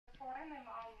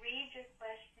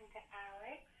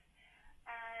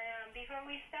before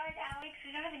we start, Alex,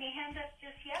 we don't have any hands up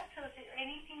just yet, so is there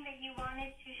anything that you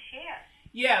wanted to share?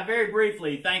 Yeah, very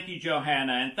briefly. Thank you,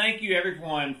 Johanna, and thank you,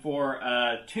 everyone, for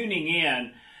tuning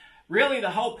in. Really,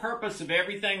 the whole purpose of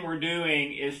everything we're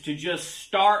doing is to just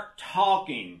start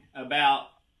talking about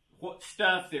what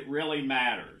stuff that really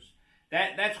matters.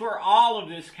 That's where all of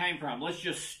this came from. Let's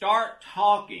just start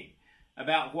talking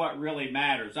about what really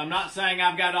matters. I'm not saying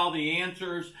I've got all the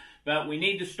answers, but we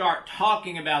need to start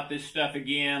talking about this stuff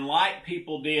again like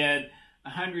people did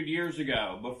 100 years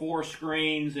ago, before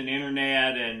screens and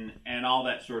internet and all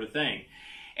that sort of thing.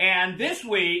 And this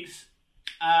week's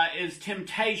is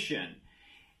temptation.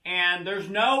 And there's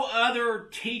no other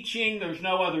teaching, there's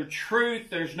no other truth,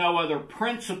 there's no other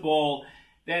principle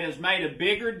that has made a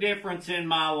bigger difference in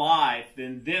my life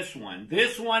than this one.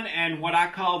 This one and what I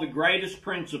call the greatest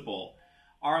principle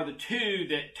are the two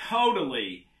that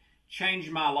totally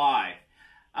changed my life.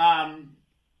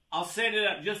 I'll set it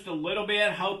up just a little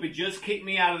bit. Hope it just kicked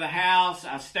me out of the house.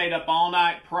 I stayed up all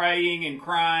night praying and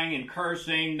crying and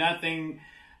cursing. Nothing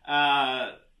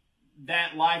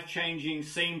that life-changing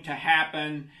seemed to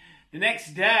happen. The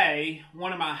next day,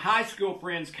 one of my high school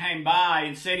friends came by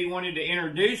and said he wanted to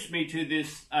introduce me to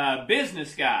this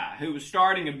business guy who was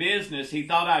starting a business he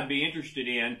thought I'd be interested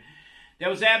in. There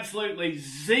was absolutely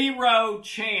zero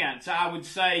chance I would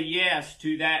say yes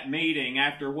to that meeting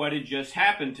after what had just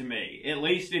happened to me. At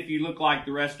least if you looked at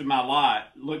the rest of my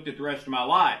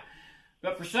life.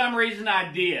 But for some reason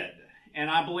I did.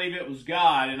 And I believe it was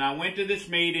God. And I went to this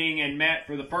meeting and met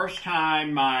for the first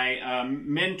time my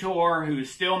mentor, who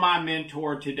is still my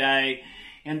mentor today.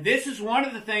 And this is one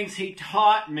of the things he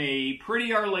taught me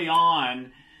pretty early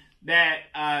on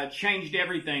that changed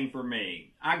everything for me.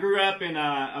 I grew up in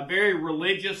a very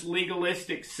religious,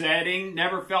 legalistic setting.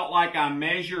 Never felt like I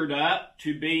measured up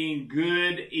to being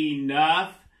good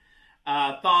enough.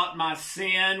 Thought my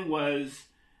sin was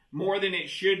more than it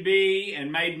should be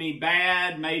and made me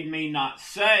bad, made me not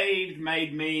saved,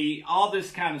 made me all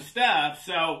this kind of stuff.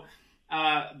 So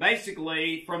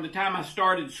basically, from the time I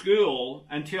started school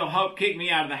until Hope kicked me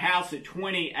out of the house at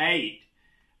 28,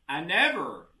 I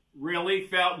never really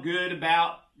felt good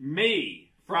about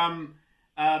me from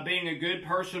being a good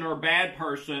person or a bad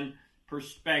person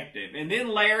perspective. And then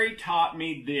Larry taught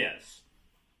me this.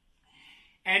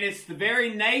 And it's the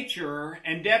very nature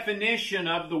and definition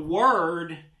of the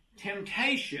word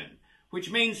temptation,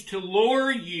 which means to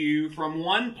lure you from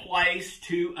one place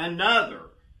to another.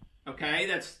 Okay,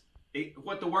 that's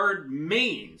what the word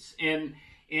means in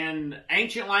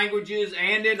ancient languages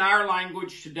and in our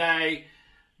language today,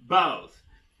 both.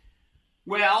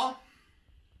 Well,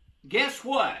 guess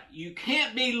what? You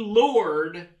can't be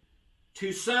lured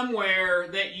to somewhere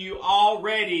that you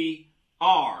already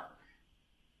are.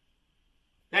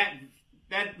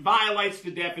 That violates the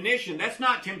definition. That's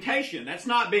not temptation. That's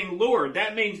not being lured.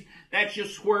 That means that's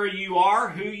just where you are,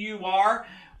 who you are,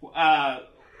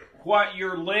 what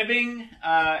you're living,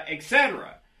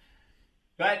 etc.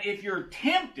 But if you're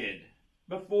tempted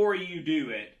before you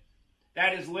do it,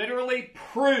 that is literally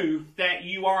proof that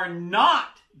you are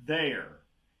not there.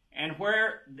 And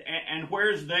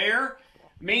where's there?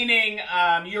 Meaning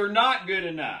you're not good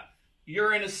enough.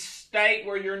 You're in a state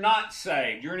where you're not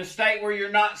saved. You're in a state where you're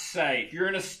not safe. You're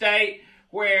in a state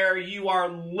where you are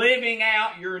living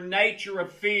out your nature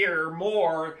of fear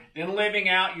more than living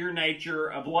out your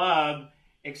nature of love,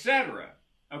 etc.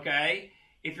 Okay?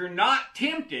 If you're not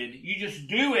tempted, you just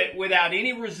do it without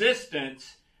any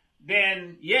resistance,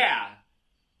 then yeah,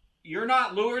 you're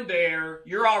not lured there.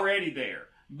 You're already there.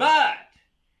 But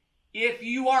if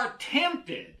you are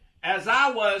tempted, as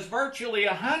I was virtually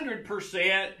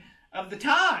 100% of the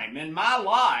time in my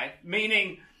life,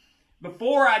 meaning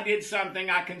before I did something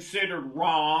I considered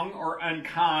wrong or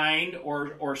unkind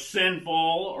or sinful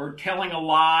or telling a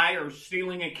lie or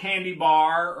stealing a candy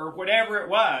bar or whatever it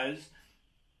was,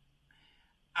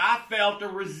 I felt a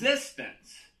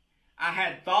resistance. I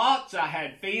had thoughts, I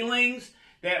had feelings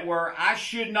that were, I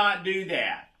should not do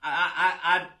that.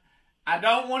 I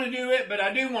don't want to do it, but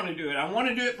I do want to do it. I want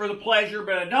to do it for the pleasure,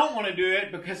 but I don't want to do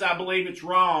it because I believe it's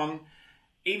wrong,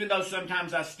 even though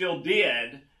sometimes I still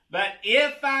did. But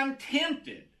if I'm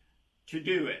tempted to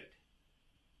do it,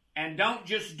 and don't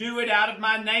just do it out of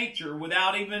my nature with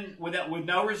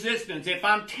no resistance, if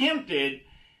I'm tempted,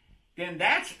 then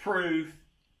that's proof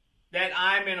that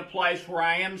I'm in a place where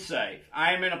I am safe.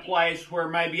 I am in a place where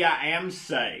maybe I am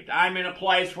saved. I'm in a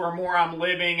place where more I'm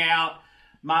living out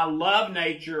my love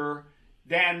nature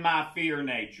than my fear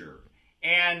nature.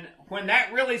 And when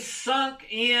that really sunk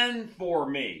in for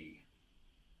me,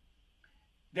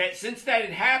 that since that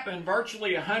had happened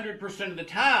virtually 100% of the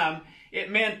time, it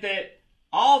meant that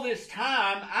all this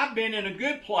time, I've been in a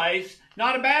good place,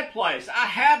 not a bad place. I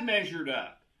have measured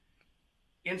up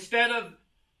instead of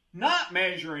not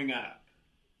measuring up,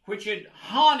 which had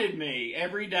haunted me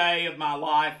every day of my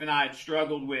life and I had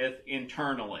struggled with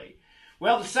internally.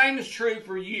 Well, the same is true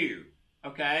for you,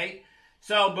 okay?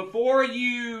 So before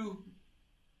you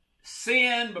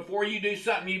sin, before you do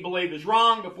something you believe is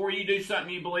wrong, before you do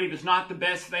something you believe is not the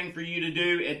best thing for you to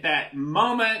do at that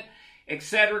moment,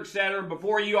 etc.,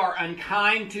 before you are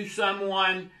unkind to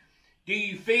someone, do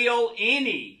you feel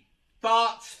any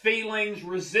thoughts, feelings,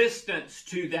 resistance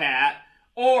to that?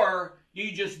 Or do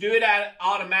you just do it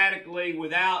automatically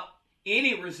without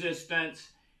any resistance,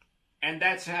 and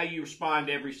that's how you respond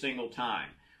every single time?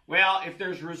 Well, if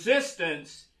there's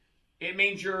resistance, it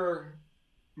means you're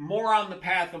more on the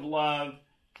path of love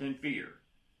than fear,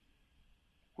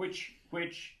 which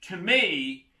to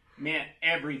me meant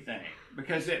everything,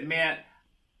 because it meant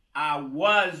I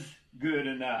was good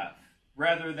enough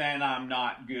rather than I'm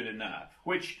not good enough,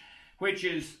 which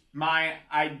is my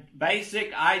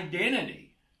basic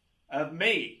identity of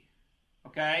me,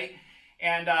 okay?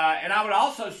 And I would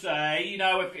also say, you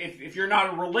know, if you're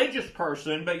not a religious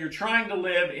person, but you're trying to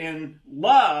live in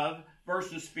love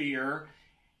versus fear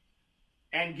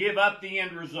and give up the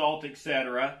end result,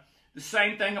 etc., the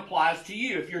same thing applies to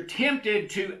you. If you're tempted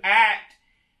to act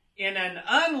in an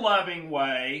unloving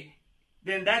way,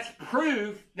 then that's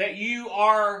proof that you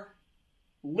are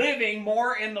living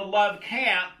more in the love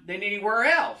camp than anywhere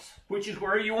else, which is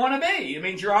where you want to be. It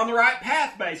means you're on the right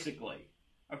path, basically,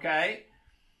 okay?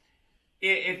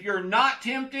 If you're not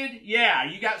tempted, yeah,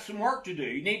 you got some work to do.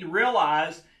 You need to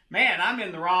realize, man, I'm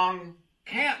in the wrong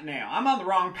camp now. I'm on the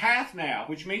wrong path now,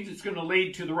 which means it's going to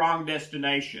lead to the wrong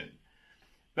destination.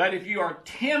 But if you are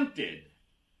tempted,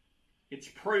 it's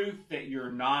proof that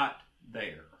you're not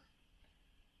there.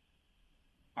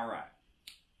 All right.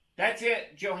 That's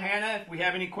it, Johanna. If we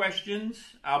have any questions,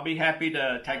 I'll be happy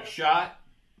to take a shot.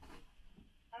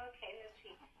 Okay, let's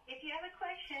see. If you have a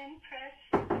question, press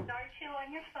 *2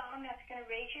 on your phone. That's going to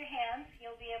raise your hand.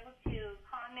 You'll be able to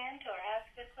comment or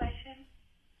ask a question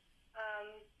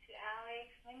to Alex.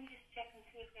 Let me just check and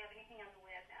see if we have anything on the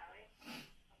web, Alex.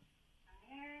 On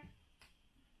here.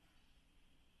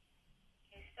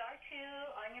 Okay, *2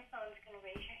 on your phone is going to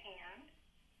raise your hand.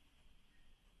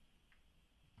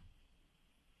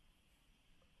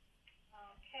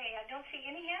 Okay, I don't see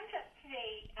any hands up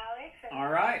today, Alex.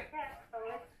 All right.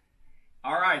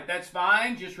 All right, that's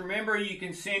fine. Just remember, you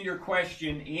can send your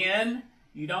question in.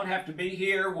 You don't have to be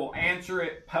here. We'll answer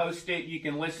it, post it. You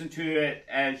can listen to it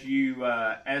as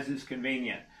is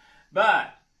convenient.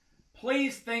 But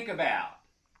please think about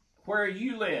where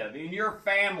you live, in your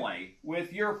family,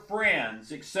 with your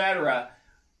friends, etc.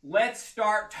 Let's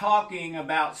start talking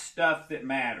about stuff that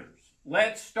matters.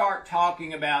 Let's start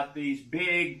talking about these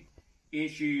big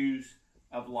issues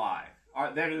of life.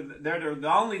 That are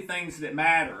the only things that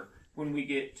matter when we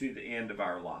get to the end of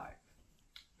our life.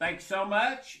 Thanks so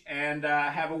much, and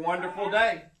have a wonderful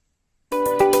day.